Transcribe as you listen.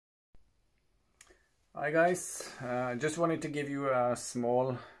Hi guys, just wanted to give you a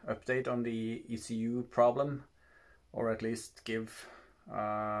small update on the ECU problem, or at least give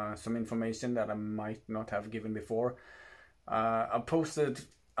some information that I might not have given before. I posted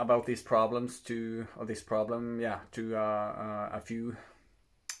about these problems to a few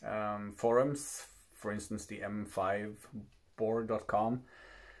forums, for instance the m5board.com,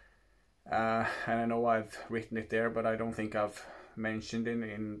 and I know I've written it there, but I don't think I've mentioned it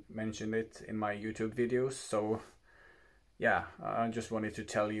in my YouTube videos. So yeah, I just wanted to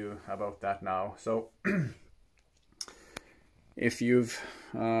tell you about that now. So if you've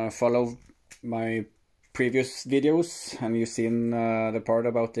followed my previous videos and you've seen the part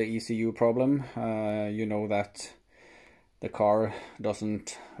about the ECU problem, you know that the car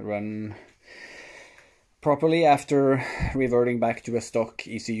doesn't run properly after reverting back to a stock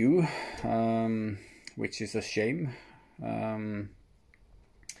ECU, which is a shame.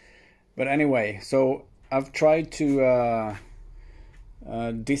 But anyway, so I've tried to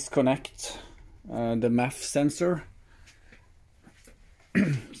disconnect the MAF sensor.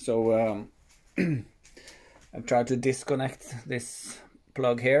 So I've tried to disconnect this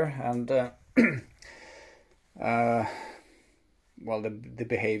plug here, and well, the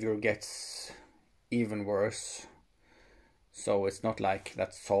behavior gets even worse. So it's not like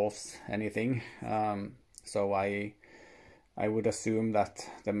that solves anything. So I would assume that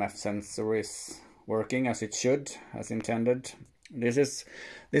the MAF sensor is working as it should, as intended. This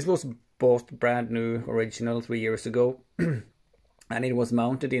was bought brand new, original 3 years ago, and it was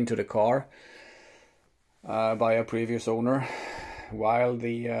mounted into the car by a previous owner, while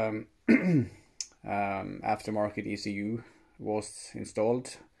the aftermarket ECU was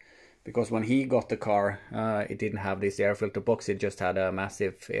installed. Because when he got the car, it didn't have this air filter box, it just had a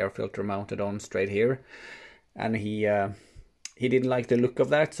massive air filter mounted on straight here. And he didn't like the look of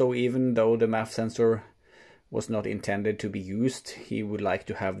that, so even though the MAF sensor was not intended to be used, he would like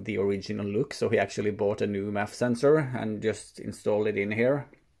to have the original look. So he actually bought a new MAF sensor and just installed it in here.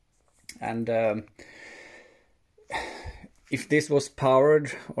 And if this was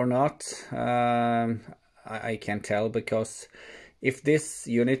powered or not, I can't tell, because if this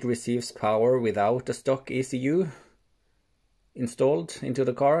unit receives power without a stock ECU installed into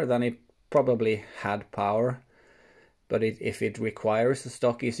the car, then it probably had power. But if it requires a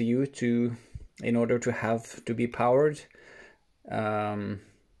stock ECU in order to be powered, then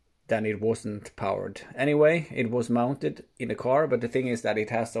it wasn't powered. Anyway, it was mounted in the car, but the thing is that it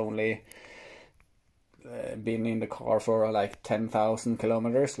has only been in the car for like 10,000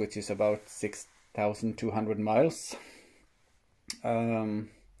 kilometers, which is about 6,200 miles. And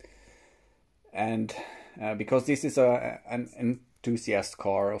because this is an enthusiast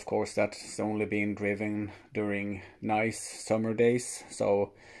car, of course, that's only being driven during nice summer days,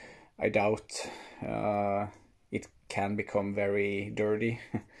 so I doubt it can become very dirty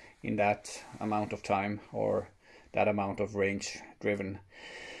in that amount of time or that amount of range driven.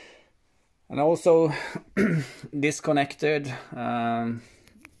 And also disconnected the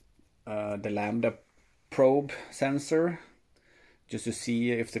lambda probe sensor, just to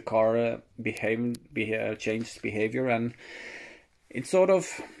see if the car changed behavior, and it's sort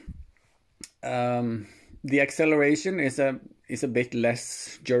of the acceleration is a bit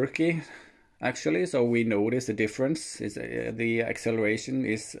less jerky actually, so we notice a difference. The acceleration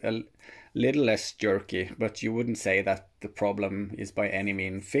is a little less jerky, but you wouldn't say that the problem is by any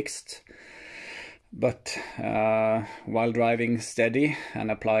means fixed. But while driving steady and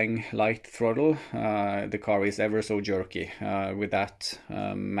applying light throttle, the car is ever so jerky with that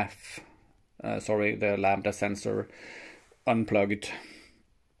the lambda sensor unplugged.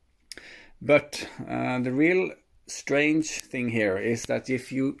 But the real strange thing here is that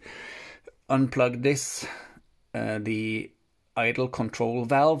if you unplug this, the idle control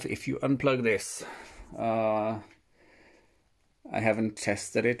valve, if you unplug this, I haven't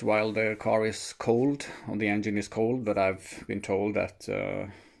tested it while the car is cold, or the engine is cold, but I've been told that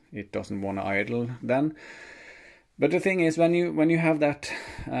it doesn't want to idle then. But the thing is, when you have that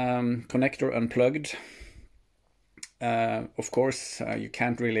connector unplugged, of course you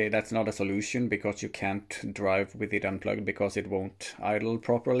can't really, that's not a solution, because you can't drive with it unplugged because it won't idle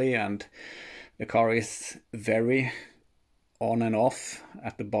properly, and the car is very on and off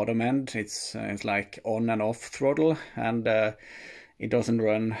at the bottom end. It's like on and off throttle, and it doesn't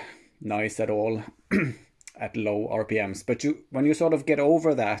run nice at all at low RPMs. But when you sort of get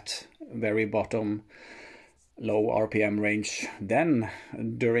over that very bottom low RPM range, then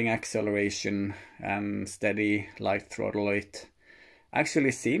during acceleration and steady light throttle, it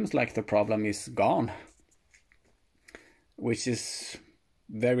actually seems like the problem is gone, which is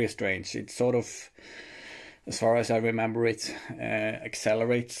very strange. It's sort of, as far as I remember, it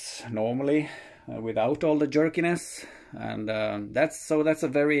accelerates normally without all the jerkiness, and that's a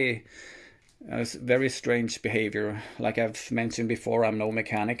very strange behavior. Like I've mentioned before, I'm no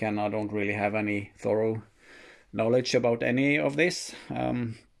mechanic and I don't really have any thorough knowledge about any of this,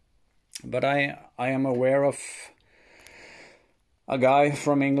 but I am aware of a guy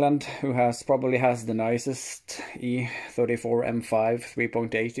from England who probably has the nicest E34 M5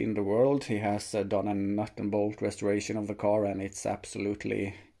 3.8 in the world. He has done a nut and bolt restoration of the car, and it's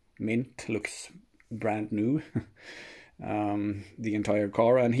absolutely mint, looks brand new. The entire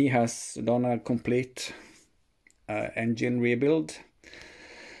car, and he has done a complete engine rebuild.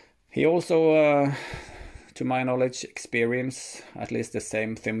 He also, to my knowledge, experienced at least the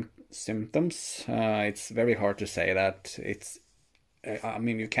same symptoms. It's very hard to say that it's, I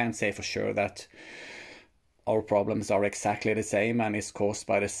mean, you can't say for sure that our problems are exactly the same and is caused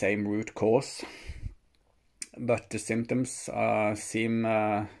by the same root cause, but the symptoms seem,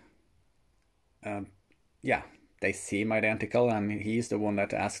 yeah, they seem identical, and he's the one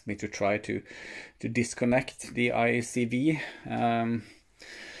that asked me to try to disconnect the ICV.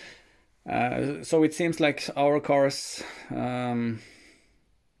 So it seems like our cars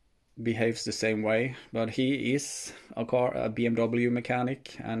behaves the same way, but he is a BMW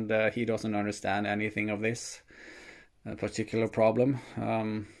mechanic, and he doesn't understand anything of this particular problem.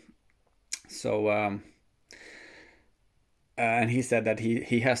 And he said that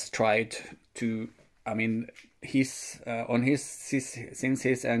he has tried to, I mean, he's since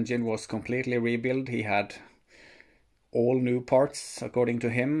his engine was completely rebuilt, he had all new parts according to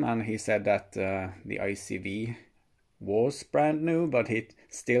him, and he said that the ICV was brand new, but he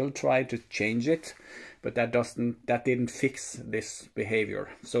still tried to change it, but that didn't fix this behavior.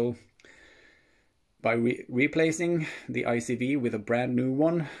 So by replacing the ICV with a brand new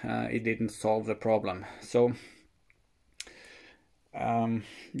one, it didn't solve the problem. So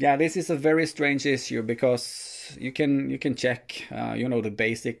yeah, this is a very strange issue, because you can check you know, the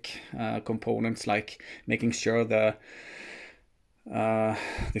basic components, like making sure the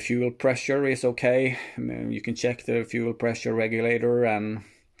fuel pressure is okay. I mean, you can check the fuel pressure regulator and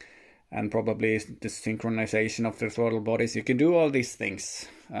probably the synchronization of the throttle bodies. You can do all these things,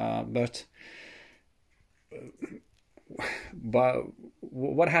 but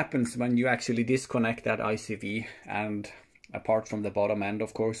what happens when you actually disconnect that ICV, and apart from the bottom end,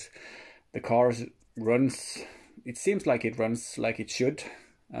 of course, the car runs, it seems like it runs like it should,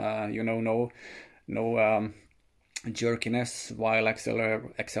 you know, no jerkiness while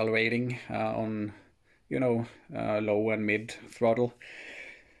accelerating on, you know, low and mid throttle.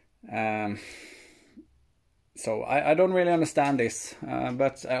 So I don't really understand this,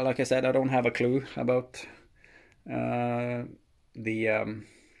 but like I said, I don't have a clue about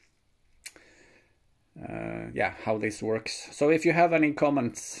yeah, how this works. So if you have any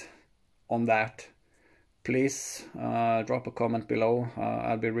comments on that, please drop a comment below.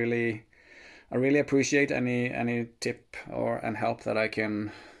 I really appreciate any tip and help that I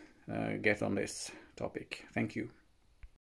can get on this topic. Thank you.